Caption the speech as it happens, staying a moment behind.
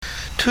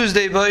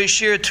Tuesday,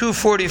 Shir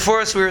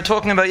 244. So we were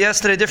talking about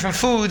yesterday different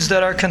foods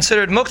that are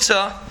considered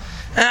muktzah,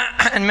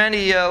 and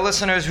many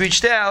listeners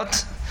reached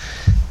out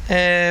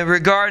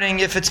regarding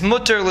if it's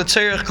mutter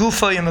l'tzerich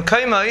gufa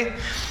yemekaymai.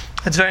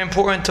 It's very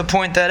important to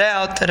point that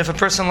out, that if a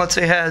person, let's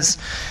say, has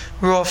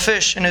raw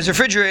fish in his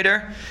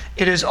refrigerator,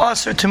 it is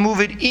also to move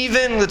it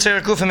even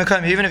l'tzerich gufa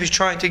yemekaymai, even if he's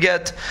trying to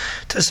get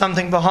to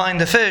something behind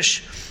the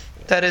fish.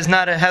 That is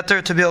not a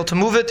heter to be able to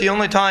move it. The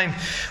only time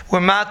where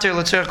matter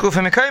l'tzerich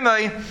gufa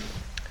yemekaymai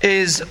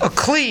is a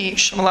kli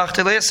shemalach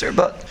teleser,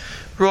 but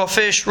raw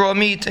fish, raw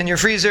meat in your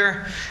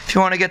freezer, if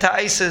you want to get the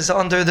ices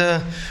under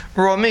the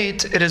raw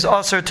meat, it is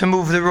also to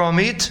move the raw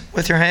meat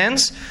with your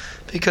hands,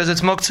 because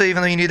it's muktzah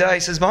even though you need the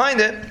ices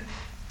behind it.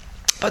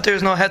 But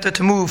there's no heter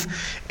to move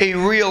a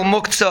real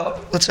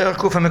muktzah, let's say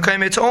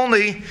it's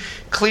only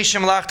kli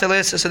shemalach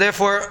teleser. So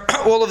therefore,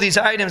 all of these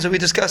items that we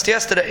discussed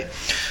yesterday,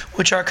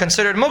 which are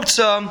considered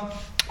muktzah,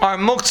 are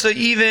muktzah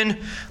even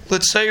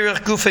l'tzeirich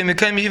gufei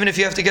mekayim, even if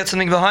you have to get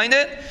something behind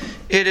it,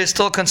 it is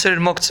still considered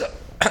muktzah.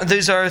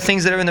 These are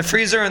things that are in the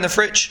freezer, in the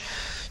fridge.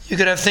 You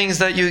could have things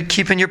that you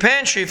keep in your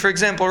pantry. For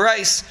example,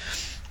 rice,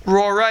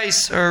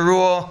 or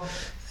raw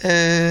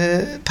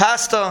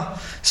pasta,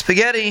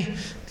 spaghetti.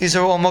 These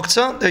are all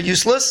muktzah. They're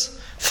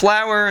useless.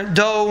 Flour,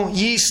 dough,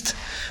 yeast.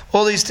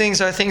 All these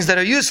things are things that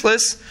are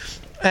useless,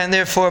 and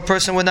therefore a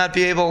person would not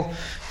be able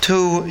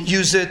to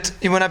use it.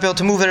 You would not be able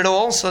to move it at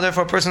all. So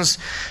therefore a person's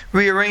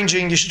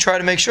rearranging. You should try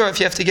to make sure if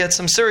you have to get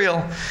some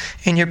cereal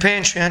in your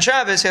pantry on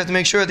Shabbos, you have to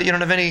make sure that you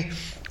don't have any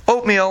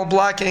oatmeal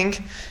blocking,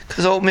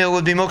 because oatmeal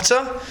would be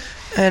muktzah,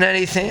 and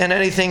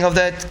anything of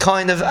that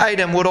kind of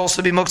item would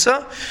also be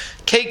muktzah.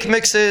 Cake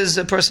mixes,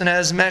 a person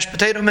has mashed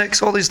potato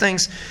mix, all these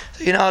things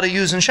that you know how to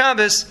use in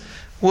Shabbos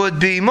would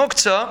be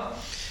muktzah.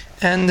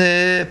 And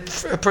a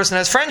person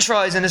has French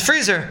fries in his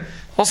freezer,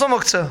 also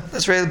muktzah.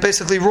 That's really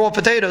basically raw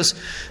potatoes.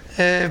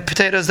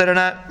 Potatoes that are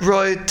not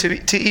raw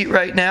to eat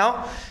right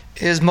now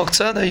is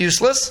muktzah, they're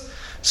useless.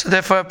 So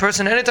therefore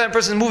anytime a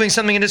person is moving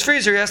something in his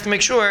freezer, he has to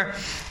make sure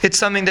it's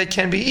something that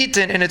can be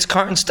eaten in its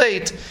current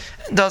state,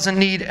 doesn't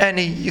need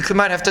any, you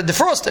might have to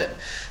defrost it,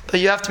 but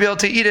you have to be able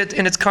to eat it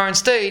in its current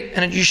state,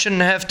 and you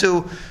shouldn't have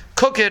to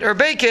cook it or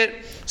bake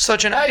it.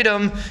 Such an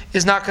item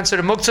is not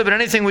considered muktzah, but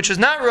anything which is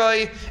not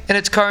roi in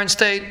its current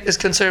state is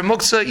considered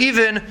muktzah,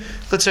 even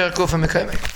l'tzerich gufa mekayim.